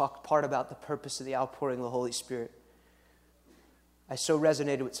just talked part about the purpose of the outpouring of the Holy Spirit. I so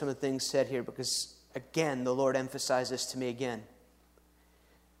resonated with some of the things said here because, again, the Lord emphasized this to me again.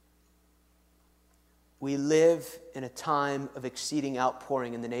 We live in a time of exceeding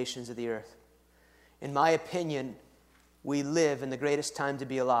outpouring in the nations of the earth. In my opinion, we live in the greatest time to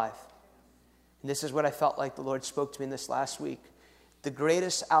be alive. And this is what I felt like the Lord spoke to me in this last week. The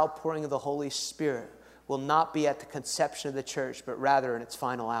greatest outpouring of the Holy Spirit will not be at the conception of the church, but rather in its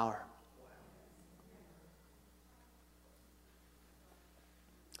final hour.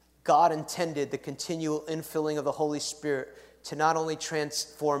 God intended the continual infilling of the Holy Spirit to not only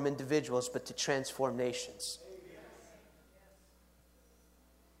transform individuals, but to transform nations.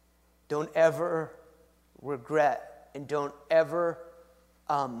 Don't ever regret and don't ever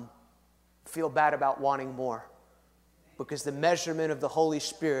feel bad about wanting more. Because the measurement of the Holy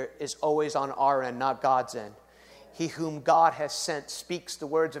Spirit is always on our end, not God's end. He whom God has sent speaks the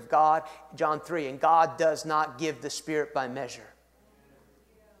words of God. John 3, and God does not give the Spirit by measure.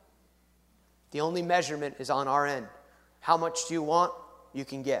 The only measurement is on our end. How much do you want? You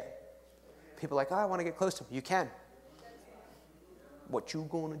can get. People are like, I want to get close to him. You can. What you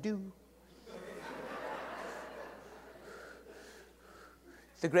going to do?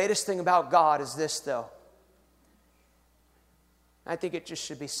 The greatest thing about God is this, though. I think it just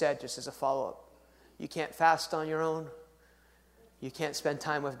should be said just as a follow-up. You can't fast on your own. You can't spend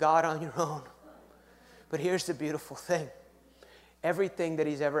time with God on your own. But here's the beautiful thing. Everything that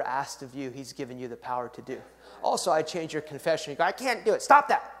he's ever asked of you, he's given you the power to do. Also, I changed your confession. You go, I can't do it. Stop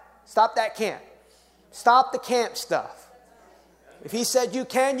that. Stop that can't. Stop the can't stuff. If he said you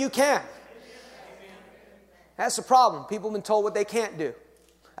can, you can. That's the problem. People have been told what they can't do.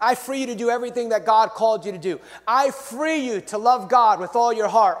 I free you to do everything that God called you to do. I free you to love God with all your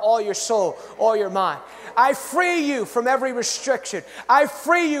heart, all your soul, all your mind. I free you from every restriction. I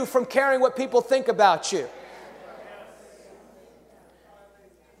free you from caring what people think about you.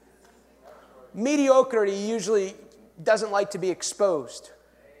 Mediocrity usually doesn't like to be exposed.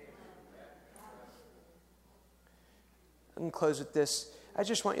 I'm going to close with this. I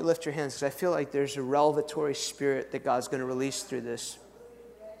just want you to lift your hands because I feel like there's a revelatory spirit that God's going to release through this.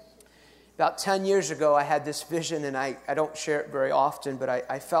 About 10 years ago, I had this vision, and I don't share it very often, but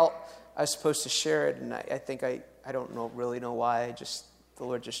I felt I was supposed to share it, and I think I don't really know why. The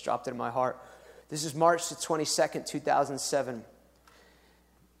Lord just dropped it in my heart. This is March the 22nd, 2007.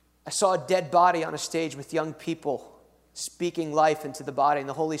 I saw a dead body on a stage with young people speaking life into the body, and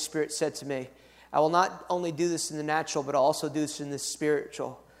the Holy Spirit said to me, I will not only do this in the natural, but I'll also do this in the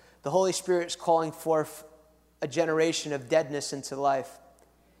spiritual. The Holy Spirit is calling forth a generation of deadness into life.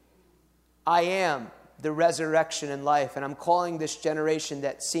 I am the resurrection and life, and I'm calling this generation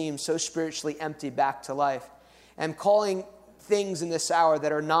that seems so spiritually empty back to life. I'm calling things in this hour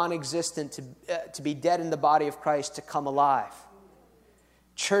that are non-existent to be dead in the body of Christ to come alive.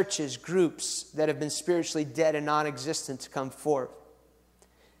 Churches, groups that have been spiritually dead and non-existent to come forth.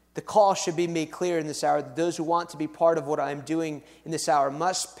 The call should be made clear in this hour that those who want to be part of what I'm doing in this hour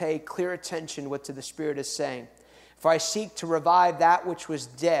must pay clear attention what the Spirit is saying. For I seek to revive that which was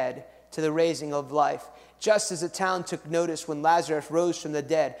dead to the raising of life. Just as the town took notice when Lazarus rose from the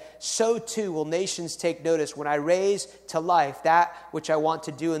dead, so too will nations take notice when I raise to life that which I want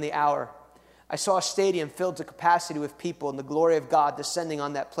to do in the hour. I saw a stadium filled to capacity with people and the glory of God descending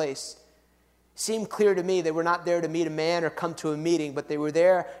on that place. It seemed clear to me they were not there to meet a man or come to a meeting, but they were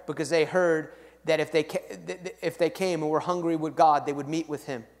there because they heard that if they came and were hungry with God, they would meet with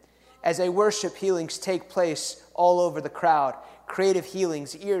Him. As they worship, healings take place all over the crowd. Creative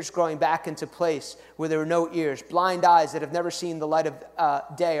healings, ears growing back into place where there were no ears. Blind eyes that have never seen the light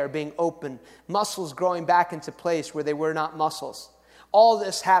of day are being opened. Muscles growing back into place where they were not muscles. All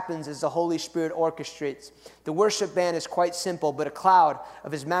this happens as the Holy Spirit orchestrates. The worship band is quite simple, but a cloud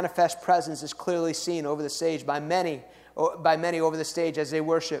of His manifest presence is clearly seen over the stage by many over the stage as they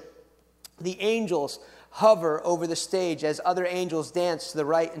worship. The angels hover over the stage as other angels dance to the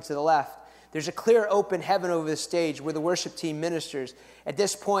right and to the left. There's a clear open heaven over the stage where the worship team ministers. At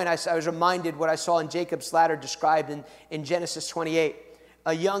this point, I was reminded what I saw in Jacob's ladder described in Genesis 28.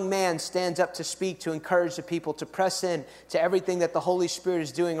 A young man stands up to speak, to encourage the people, to press in to everything that the Holy Spirit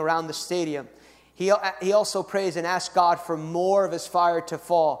is doing around the stadium. He also prays and asks God for more of His fire to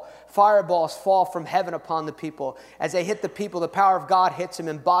fall. Fireballs fall from heaven upon the people. As they hit the people, the power of God hits them,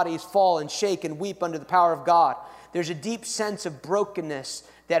 and bodies fall and shake and weep under the power of God. There's a deep sense of brokenness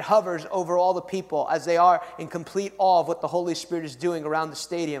that hovers over all the people as they are in complete awe of what the Holy Spirit is doing around the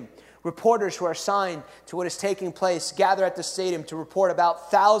stadium. Reporters who are assigned to what is taking place gather at the stadium to report about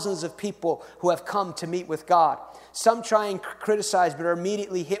thousands of people who have come to meet with God. Some try and criticize but are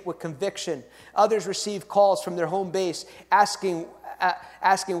immediately hit with conviction. Others receive calls from their home base asking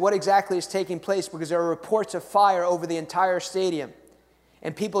what exactly is taking place because there are reports of fire over the entire stadium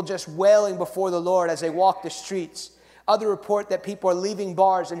and people just wailing before the Lord as they walk the streets. Others report that people are leaving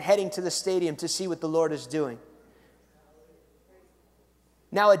bars and heading to the stadium to see what the Lord is doing.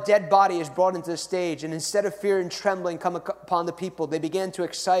 Now a dead body is brought into the stage, and instead of fear and trembling come upon the people, they begin to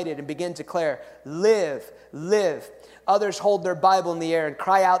excite it and begin to declare, live, live. Others hold their Bible in the air and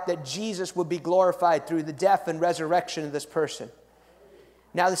cry out that Jesus would be glorified through the death and resurrection of this person.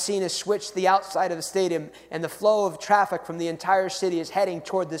 Now the scene is switched to the outside of the stadium, and the flow of traffic from the entire city is heading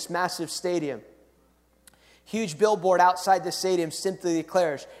toward this massive stadium. Huge billboard outside the stadium simply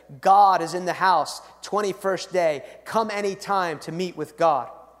declares, God is in the house, 21st day. Come anytime to meet with God.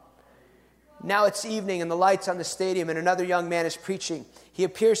 Now it's evening and the lights on the stadium and another young man is preaching. He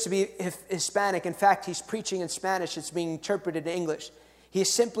appears to be Hispanic. In fact, he's preaching in Spanish. It's being interpreted in English. He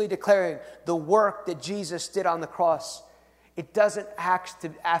is simply declaring the work that Jesus did on the cross. It doesn't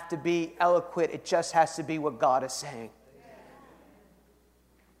have to be eloquent. It just has to be what God is saying.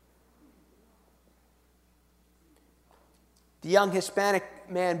 The young Hispanic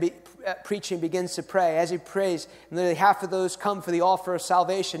man preaching begins to pray. As he prays, nearly half of those come for the offer of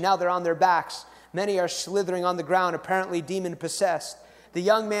salvation. Now they're on their backs. Many are slithering on the ground, apparently demon-possessed. The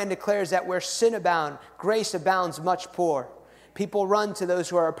young man declares that where sin abounds, grace abounds much more. People run to those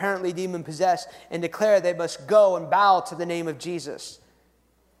who are apparently demon-possessed and declare they must go and bow to the name of Jesus.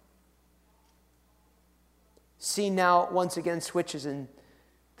 Scene now once again switches, and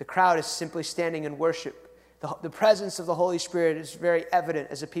The crowd is simply standing in worship. The presence of the Holy Spirit is very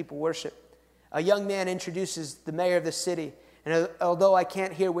evident as the people worship. A young man introduces the mayor of the city, and although I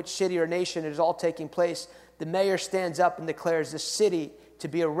can't hear which city or nation it is all taking place, the mayor stands up and declares the city to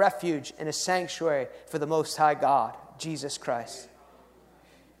be a refuge and a sanctuary for the Most High God, Jesus Christ.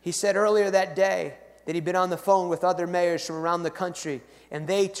 He said earlier that day that he'd been on the phone with other mayors from around the country, and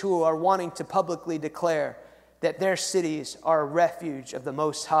they too are wanting to publicly declare that their cities are a refuge of the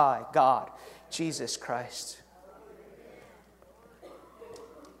Most High God, Jesus Christ.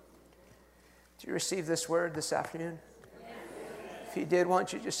 Did you receive this word this afternoon? If you did, why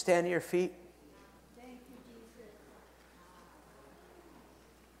don't you just stand to your feet?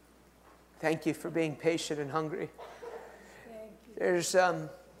 Thank you for being patient and hungry. There's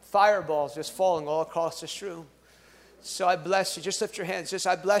fireballs just falling all across this room. So I bless you. Just lift your hands.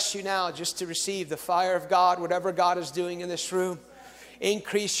 I bless you now just to receive the fire of God, whatever God is doing in this room.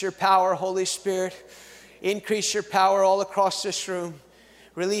 Increase your power, Holy Spirit. Increase your power all across this room.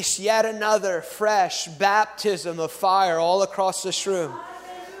 Release yet another fresh baptism of fire all across this room.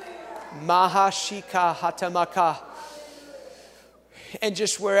 Mahashika hatamaka. And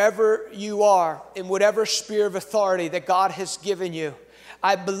just wherever you are, in whatever sphere of authority that God has given you,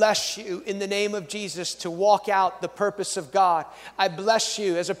 I bless you in the name of Jesus to walk out the purpose of God. I bless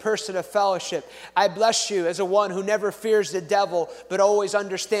you as a person of fellowship. I bless you as a one who never fears the devil, but always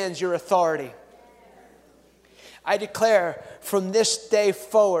understands your authority. I declare from this day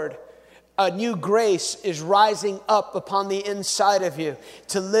forward, a new grace is rising up upon the inside of you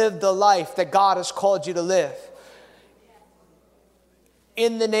to live the life that God has called you to live.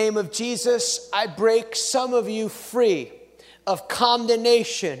 In the name of Jesus, I break some of you free of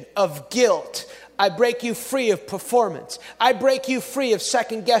condemnation, of guilt. I break you free of performance. I break you free of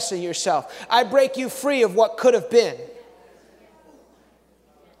second guessing yourself. I break you free of what could have been.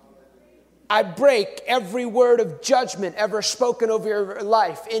 I break every word of judgment ever spoken over your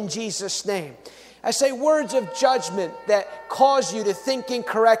life in Jesus' name. I say words of judgment that cause you to think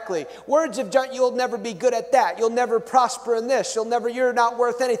incorrectly. Words of judgment, you'll never be good at that. You'll never prosper in this. You're not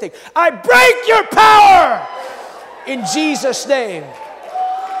worth anything. I break your power in Jesus' name.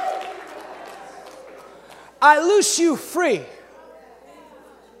 I loose you free.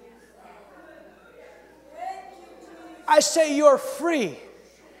 I say you're free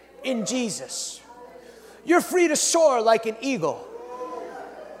in Jesus. You're free to soar like an eagle.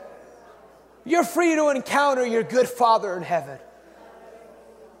 You're free to encounter your good Father in heaven.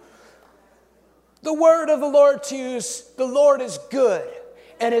 The word of the Lord to you is, the Lord is good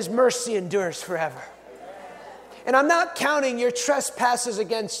and His mercy endures forever. And I'm not counting your trespasses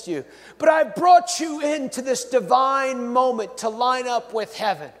against you, but I brought you into this divine moment to line up with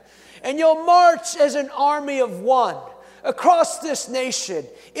heaven. And you'll march as an army of one across this nation,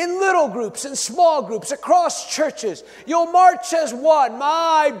 in little groups, in small groups, across churches. You'll march as one,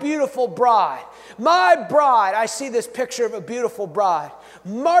 my beautiful bride. My bride, I see this picture of a beautiful bride,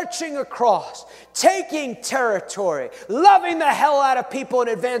 marching across, taking territory, loving the hell out of people and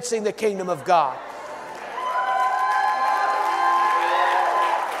advancing the kingdom of God.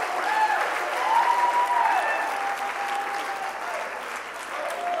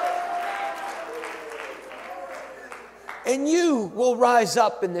 And you will rise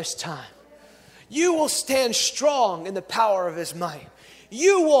up in this time. You will stand strong in the power of His might.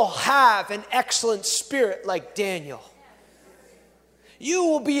 You will have an excellent spirit like Daniel. You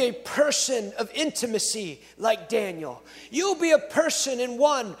will be a person of intimacy like Daniel. You'll be a person and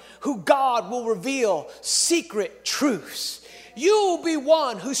one who God will reveal secret truths. You will be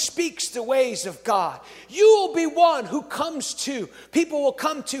one who speaks the ways of God. You will be one who people will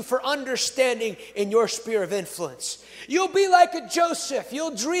come to for understanding in your sphere of influence. You'll be like a Joseph.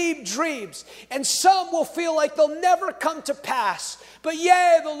 You'll dream dreams, and some will feel like they'll never come to pass. But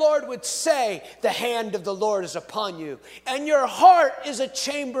yea, the Lord would say, the hand of the Lord is upon you, and your heart is a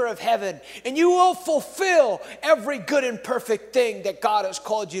chamber of heaven, and you will fulfill every good and perfect thing that God has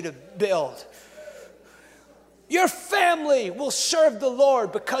called you to build. Your family will serve the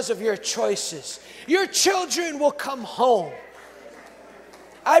Lord because of your choices. Your children will come home.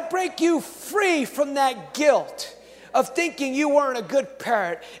 I break you free from that guilt of thinking you weren't a good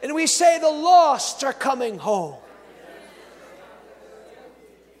parent. And we say the lost are coming home.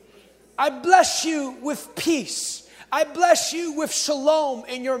 I bless you with peace. I bless you with shalom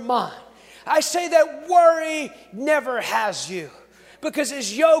in your mind. I say that worry never has you, because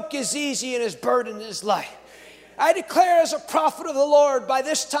His yoke is easy and His burden is light. I declare as a prophet of the Lord, by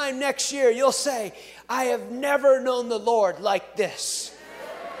this time next year, you'll say, I have never known the Lord like this.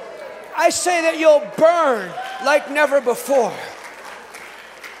 I say that you'll burn like never before.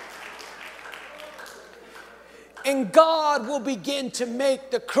 And God will begin to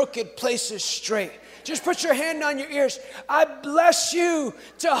make the crooked places straight. Just put your hand on your ears. I bless you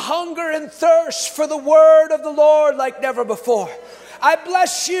to hunger and thirst for the word of the Lord like never before. I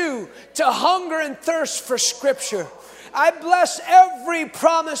bless you to hunger and thirst for Scripture. I bless every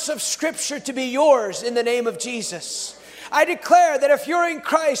promise of Scripture to be yours in the name of Jesus. I declare that if you're in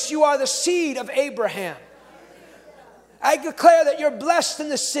Christ, you are the seed of Abraham. I declare that you're blessed in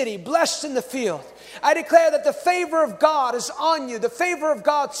the city, blessed in the field. I declare that the favor of God is on you. The favor of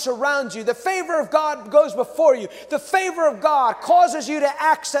God surrounds you. The favor of God goes before you. The favor of God causes you to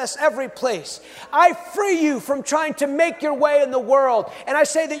access every place. I free you from trying to make your way in the world. And I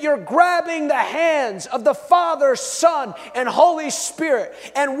say that you're grabbing the hands of the Father, Son, and Holy Spirit.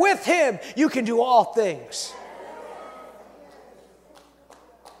 And with Him, you can do all things.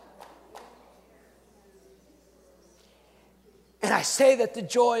 And I say that the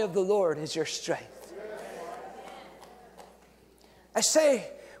joy of the Lord is your strength. I say,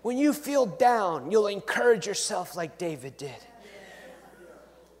 when you feel down, you'll encourage yourself like David did.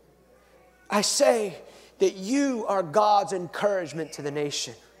 I say that you are God's encouragement to the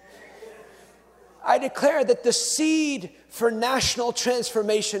nation. I declare that the seed for national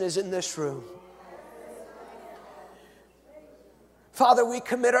transformation is in this room. Father, we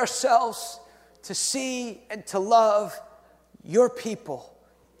commit ourselves to see and to love your people,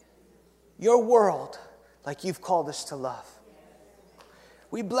 your world, like you've called us to love.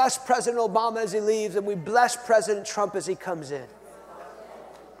 We bless President Obama as he leaves, and we bless President Trump as he comes in.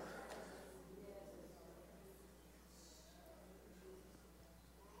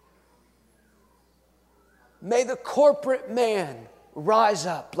 May the corporate man rise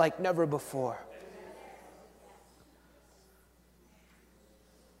up like never before.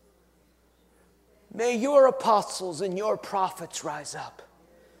 May your apostles and your prophets rise up.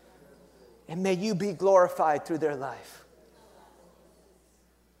 And may you be glorified through their life.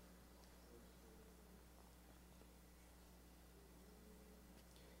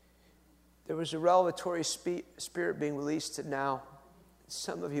 There was a revelatory spirit being released, and now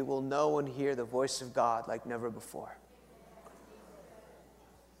some of you will know and hear the voice of God like never before.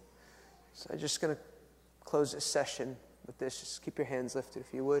 So I'm just going to close this session with this. Just keep your hands lifted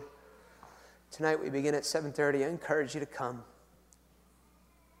if you would. Tonight we begin at 7:30. I encourage you to come.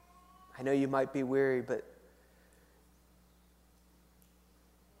 I know you might be weary, but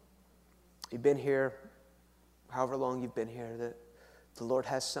you've been here, however long you've been here, the Lord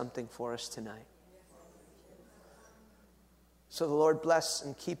has something for us tonight. So the Lord bless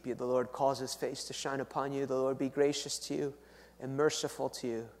and keep you. The Lord cause His face to shine upon you. The Lord be gracious to you and merciful to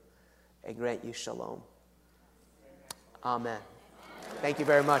you and grant you shalom. Amen. Thank you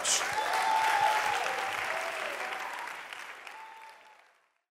very much.